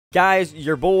Guys,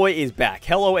 your boy is back.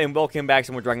 Hello and welcome back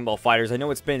to more Dragon Ball FighterZ. I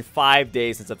know it's been 5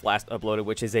 days since I've last uploaded,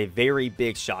 which is a very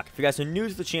big shock. If you guys are new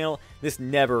to the channel, this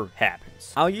never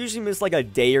happens. I'll usually miss like a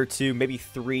day or two, maybe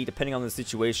 3, depending on the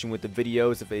situation with the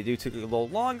videos. If they do take a little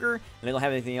longer and they don't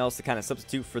have anything else to kind of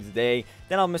substitute for the day,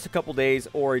 then I'll miss a couple days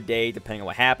or a day, depending on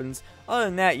what happens. Other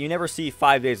than that, you never see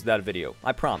 5 days without a video.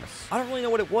 I promise. I don't really know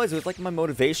what it was. It was like my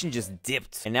motivation just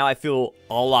dipped. And now I feel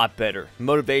a lot better.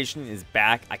 Motivation is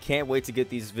back. I can't wait to get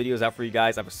these videos out for you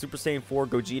guys. I have a Super Saiyan 4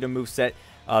 Gogeta moveset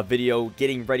video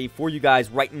getting ready for you guys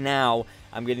right now.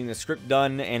 I'm getting the script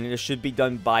done, and it should be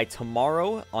done by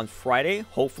tomorrow on Friday,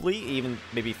 hopefully, even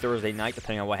maybe Thursday night,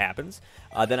 depending on what happens.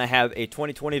 Then I have a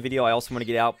 2020 video I also want to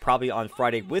get out probably on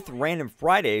Friday with Random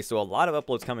Friday, so a lot of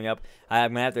uploads coming up.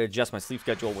 I'm going to have to adjust my sleep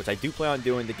schedule, which I do plan on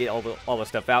doing to get all the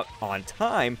stuff out on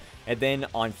time. And then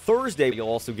on Thursday, you'll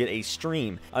also get a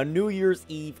stream, a New Year's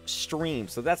Eve stream.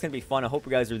 So that's going to be fun. I hope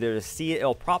you guys are there to see it.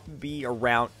 It'll probably be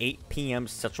around 8 p.m.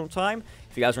 Central Time.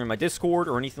 If you guys are in my Discord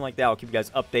or anything like that, I'll keep you guys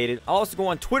updated. I'll also go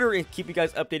on Twitter and keep you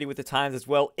guys updated with the times as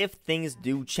well if things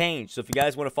do change. So if you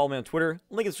guys want to follow me on Twitter,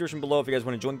 link in the description below. If you guys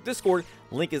want to join the Discord,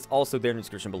 link is also there in the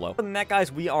description below. Other than that,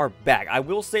 guys, we are back. I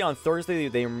will say on Thursday,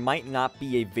 there might not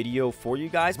be a video for you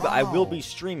guys, but I will be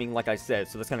streaming, like I said.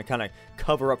 So that's going to kind of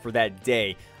cover up for that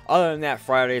day. Other than that,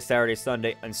 Friday, Saturday,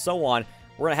 Sunday, and so on,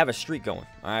 we're going to have a streak going.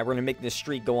 All right, we're going to make this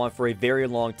streak go on for a very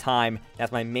long time.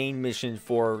 That's my main mission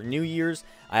for New Year's.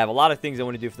 I have a lot of things I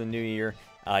want to do for the new year,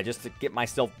 just to get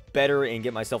myself better and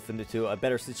get myself into a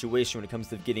better situation when it comes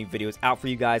to getting videos out for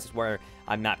you guys. It's where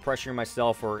I'm not pressuring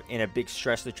myself or in a big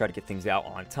stress to try to get things out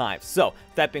on time. So,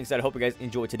 with that being said, I hope you guys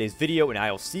enjoyed today's video, and I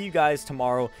will see you guys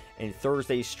tomorrow in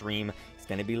Thursday's stream. It's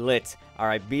going to be lit. All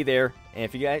right, be there. And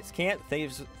if you guys can't, thank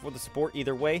you for the support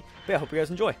either way. But I hope you guys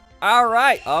enjoy. All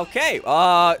right, okay.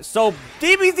 So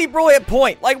DBFZ Broly at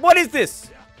point. Like, what is this?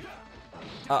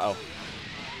 Uh-oh.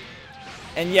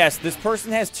 And yes, this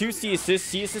person has 2 C assists.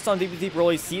 C assist on DBFZ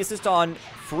Broly, C assist on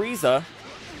Frieza.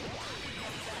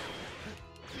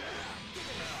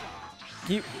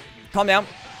 Calm down.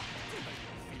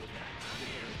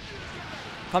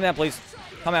 Calm down, please.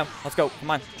 Calm down. Let's go.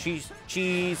 Come on. Cheese.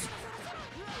 Cheese.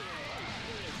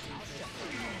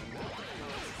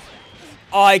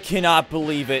 I cannot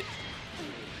believe it.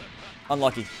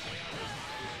 Unlucky.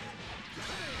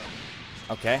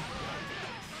 Okay.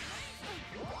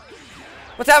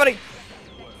 What's happening?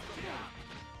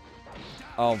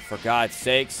 Oh, for God's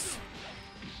sakes.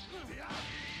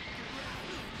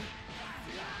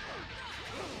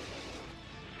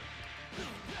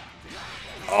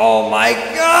 Oh my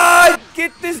God!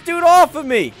 Get this dude off of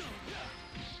me!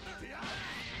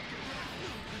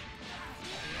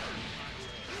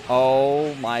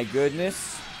 Oh my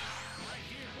goodness.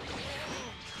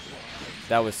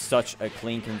 That was such a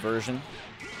clean conversion.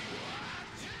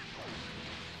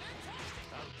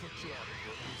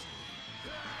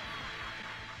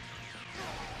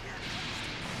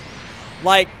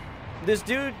 Like, this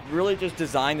dude really just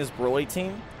designed this Broly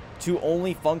team to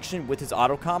only function with his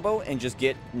auto combo and just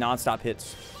get non-stop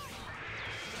hits.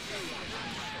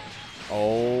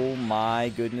 Oh my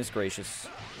goodness gracious.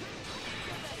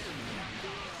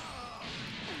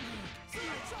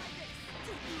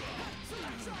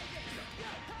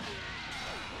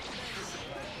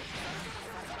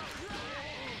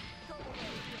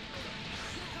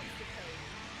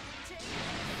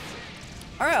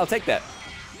 Alright, I'll take that.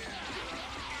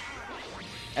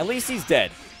 At least he's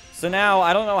dead. So now,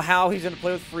 I don't know how he's going to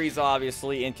play with Frieza,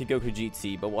 obviously, and Kigoku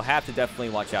GT, but we'll have to definitely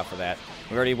watch out for that.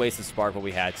 We already wasted Spark, but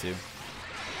we had to.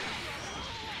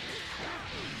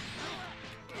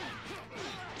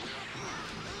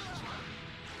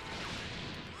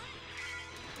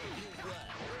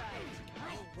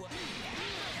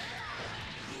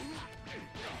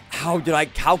 How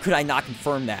could I not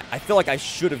confirm that? I feel like I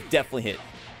should have definitely hit.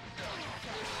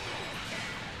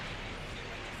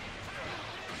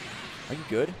 Are you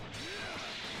good?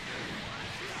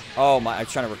 Oh my, I'm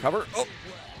trying to recover. Oh.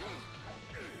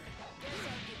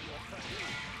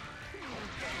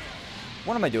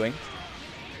 What am I doing?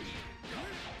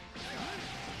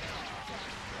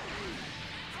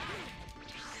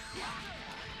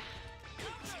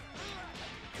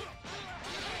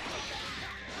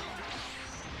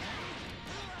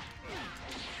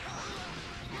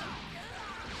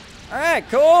 All right,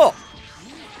 cool.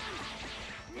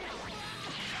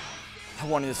 I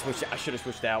wanted to switch. I should have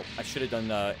switched out. I should have done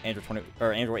Android 20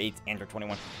 or Android 8, Android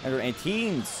 21, Android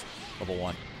 18's level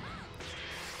 1. Are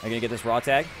you gonna get this raw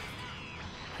tag?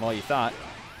 Well, you thought.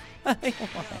 Take your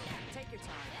time.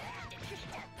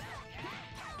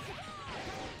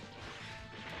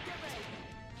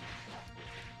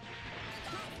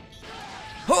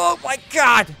 Oh my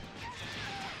god!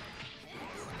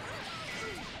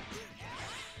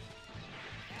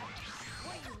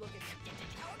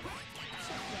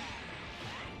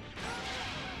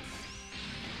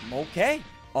 Okay.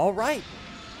 All right.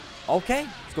 Okay.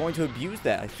 He's going to abuse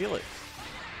that. I feel it.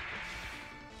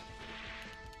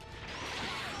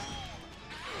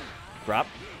 Drop.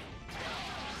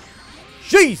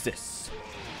 Jesus!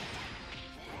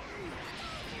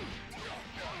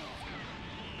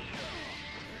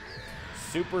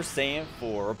 Super Saiyan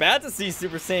 4. We're about to see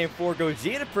Super Saiyan 4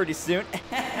 Gogeta pretty soon.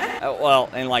 Well,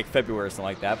 in like February or something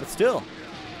like that, but still.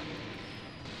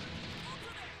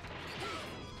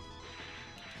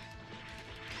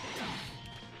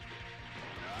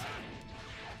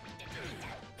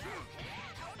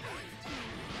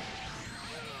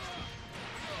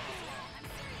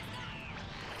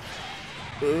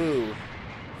 Ooh,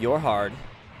 you're hard.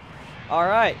 All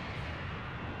right.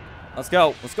 Let's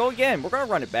go. Let's go again. We're going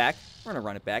to run it back. We're going to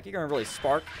run it back. You're going to really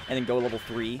spark and then go level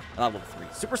 3. Not level 3.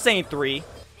 Super Saiyan 3.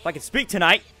 If I can speak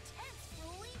tonight.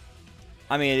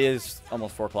 I mean, it is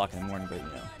almost 4 o'clock in the morning, but, you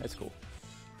know, it's cool.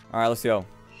 All right, let's go.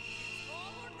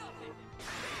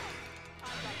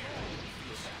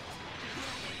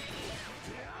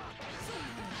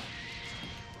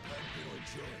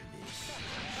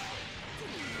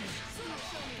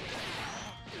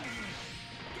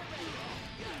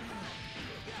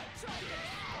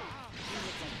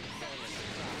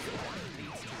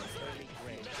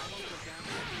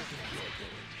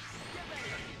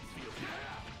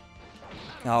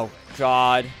 Oh,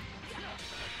 God.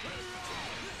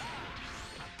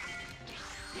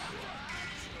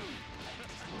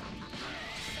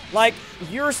 Like,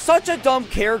 you're such a dumb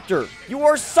character. You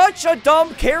are such a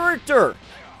dumb character.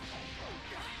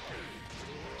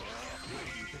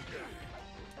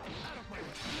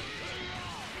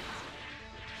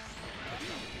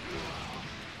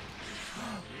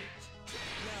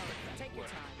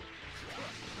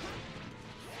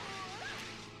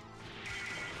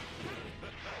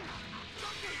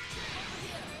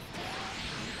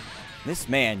 This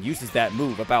man uses that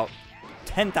move about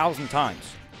 10,000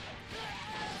 times.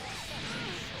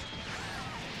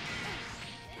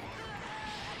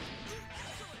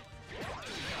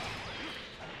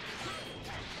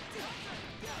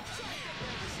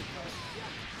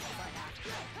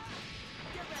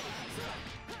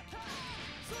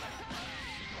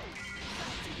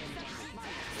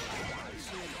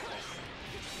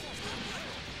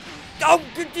 Oh,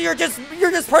 you're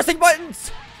just pressing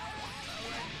buttons.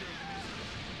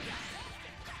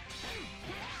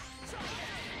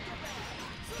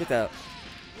 Get that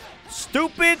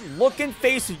stupid looking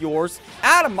face of yours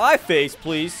out of my face,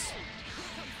 please.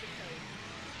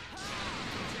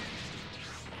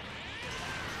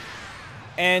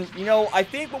 And, you know, I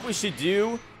think what we should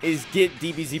do is get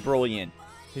DBZ Broly in.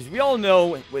 Because we all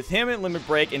know, with him at Limit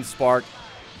Break and Spark,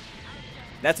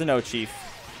 that's a no, Chief.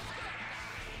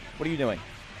 What are you doing?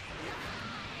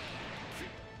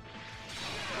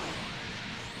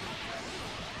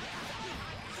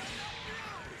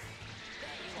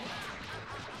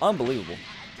 Unbelievable.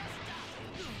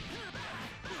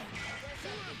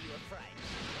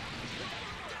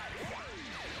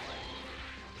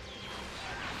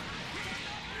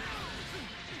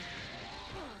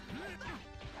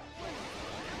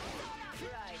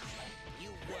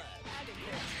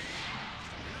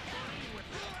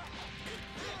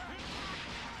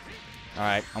 All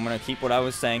right, I'm going to keep what I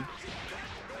was saying.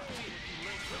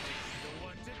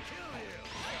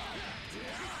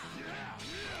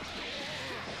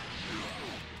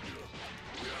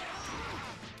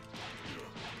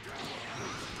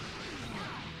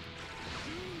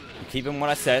 Keeping what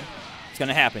I said. It's going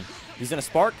to happen. He's going to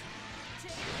spark.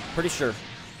 Pretty sure.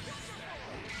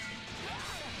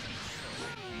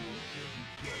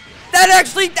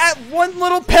 That one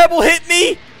little pebble hit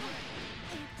me.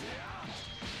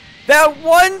 That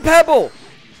one pebble.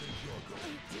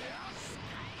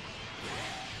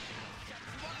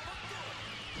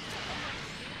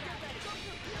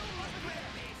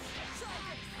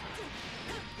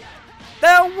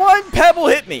 That one pebble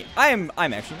hit me. I'm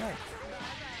actually right.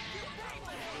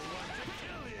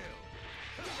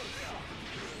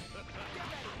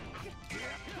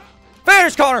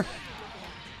 Finish, Connor!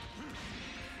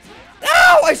 No!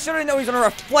 I should have known he's going to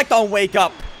reflect on Wake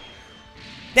Up.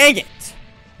 Dang it.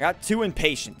 I got too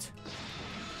impatient.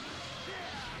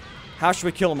 How should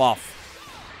we kill him off?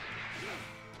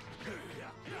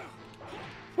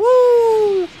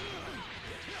 Woo!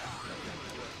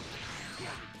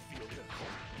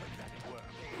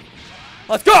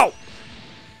 Let's go!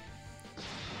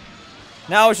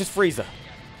 Now it's just Frieza.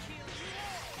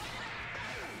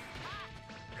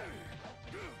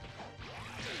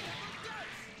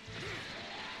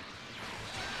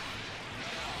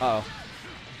 Uh-oh.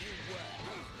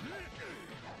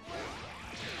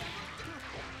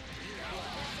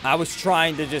 I was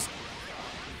trying to just...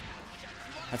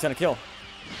 That's gonna kill.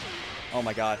 Oh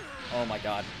my god. Oh my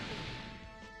god.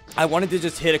 I wanted to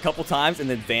just hit a couple times and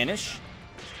then vanish.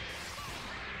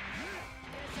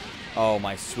 Oh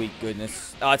my sweet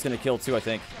goodness. Oh, it's gonna kill too, I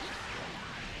think.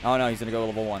 Oh no, he's gonna go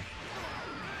level 1.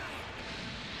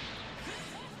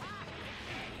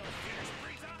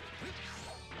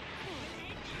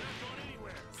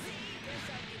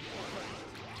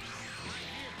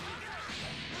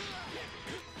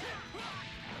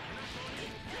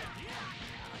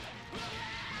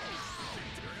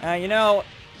 You know,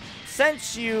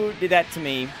 since you did that to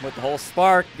me with the whole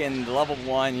spark and the level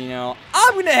 1, you know,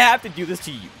 I'm going to have to do this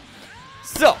to you.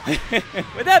 So,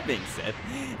 with that being said,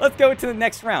 let's go to the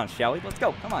next round, shall we? Let's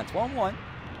go. Come on, 12-1. All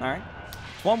right,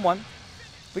 12-1.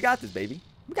 We got this, baby.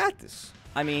 We got this.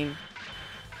 I mean,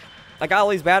 I got all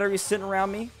these batteries sitting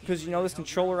around me because, you know, this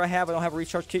controller I don't have a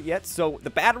recharge kit yet. So, the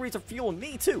batteries are fueling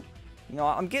me, too. You know,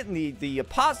 I'm getting the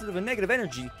positive and negative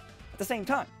energy at the same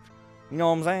time. You know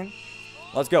what I'm saying?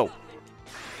 Let's go.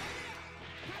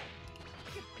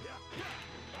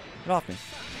 Get off me.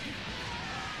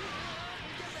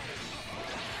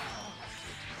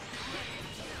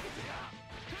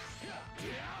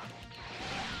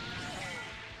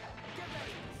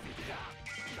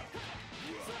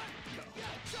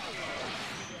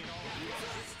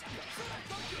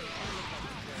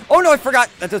 Oh no, I forgot.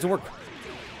 That doesn't work.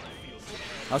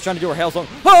 I was trying to do a hailstone.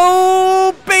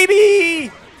 Oh,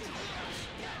 baby!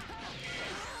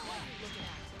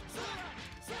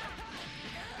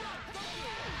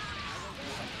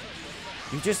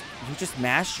 You just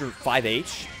mashed your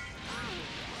 5H?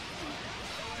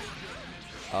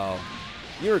 Oh.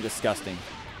 You're disgusting.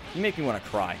 You make me want to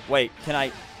cry. Wait, can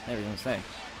I... Never even say.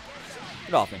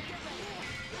 Get off me.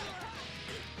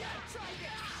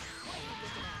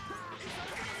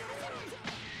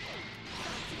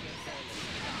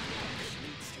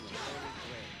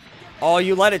 Oh,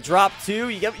 you let it drop too?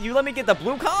 You let me get the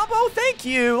blue combo? Thank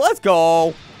you. Let's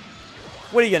go.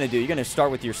 What are you going to do? You're going to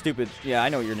start with your stupid... Yeah, I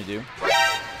know what you're going to do.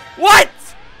 What?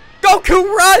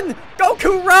 Goku, run!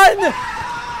 Goku, run!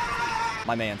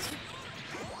 My man's.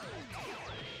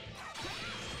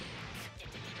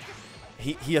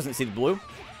 He doesn't see the blue?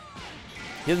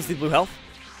 He doesn't see the blue health?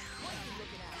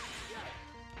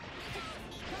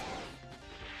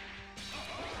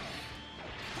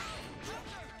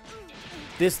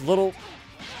 This little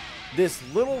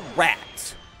rat.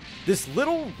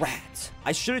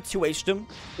 I should have 2H'd him,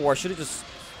 or I should have just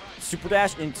super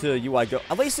dashed into UI Go.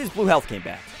 At least his blue health came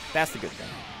back. That's the good thing.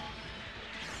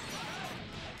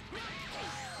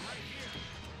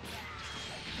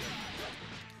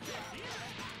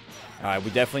 Alright,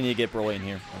 we definitely need to get Broly in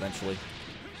here eventually.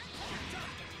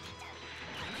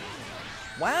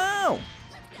 Wow!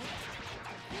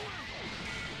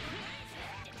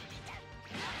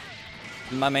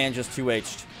 My man just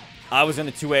 2H'd. I was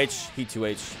gonna 2H, he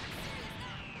 2H'd.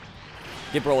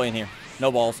 Get Broly in here.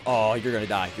 No balls. Oh, you're gonna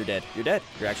die. You're dead. You're dead.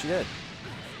 You're actually dead.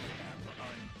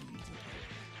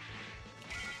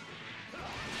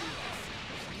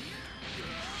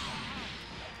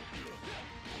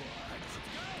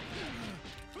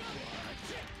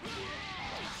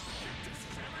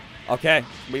 Okay,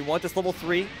 we want this level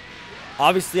 3.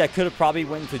 Obviously, I could have probably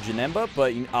went to Janemba,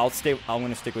 but I'm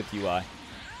gonna stick with UI.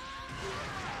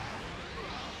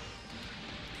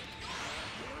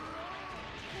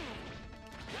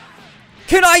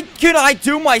 Can I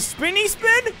do my spinny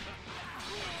spin?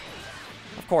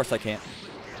 Of course I can't.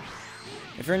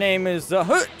 If your name is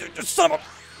son of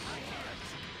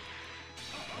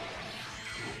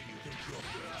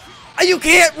a... You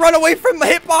can't run away from the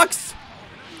hitbox.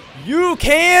 You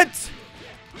can't.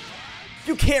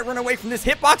 You can't run away from this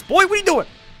hitbox, boy. What are you doing?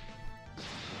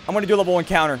 I'm gonna do a level 1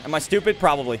 counter. Am I stupid?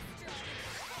 Probably.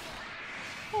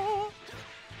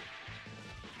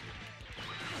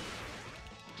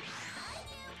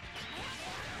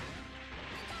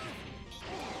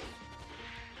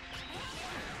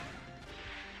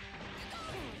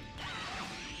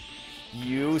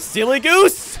 You silly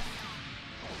goose!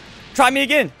 Try me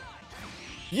again.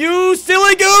 You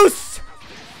silly goose!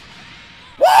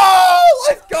 Whoa!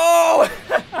 Let's go!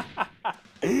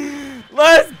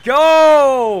 Let's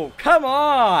go! Come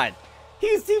on!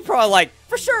 He's probably like,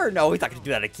 for sure, no, he's not gonna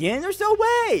do that again. There's no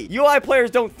way. UI players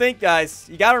don't think, guys.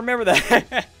 You gotta remember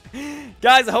that.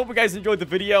 Guys, I hope you guys enjoyed the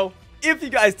video. If you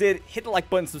guys did, hit the like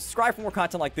button, subscribe for more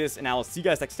content like this, and I will see you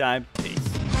guys next time. Peace.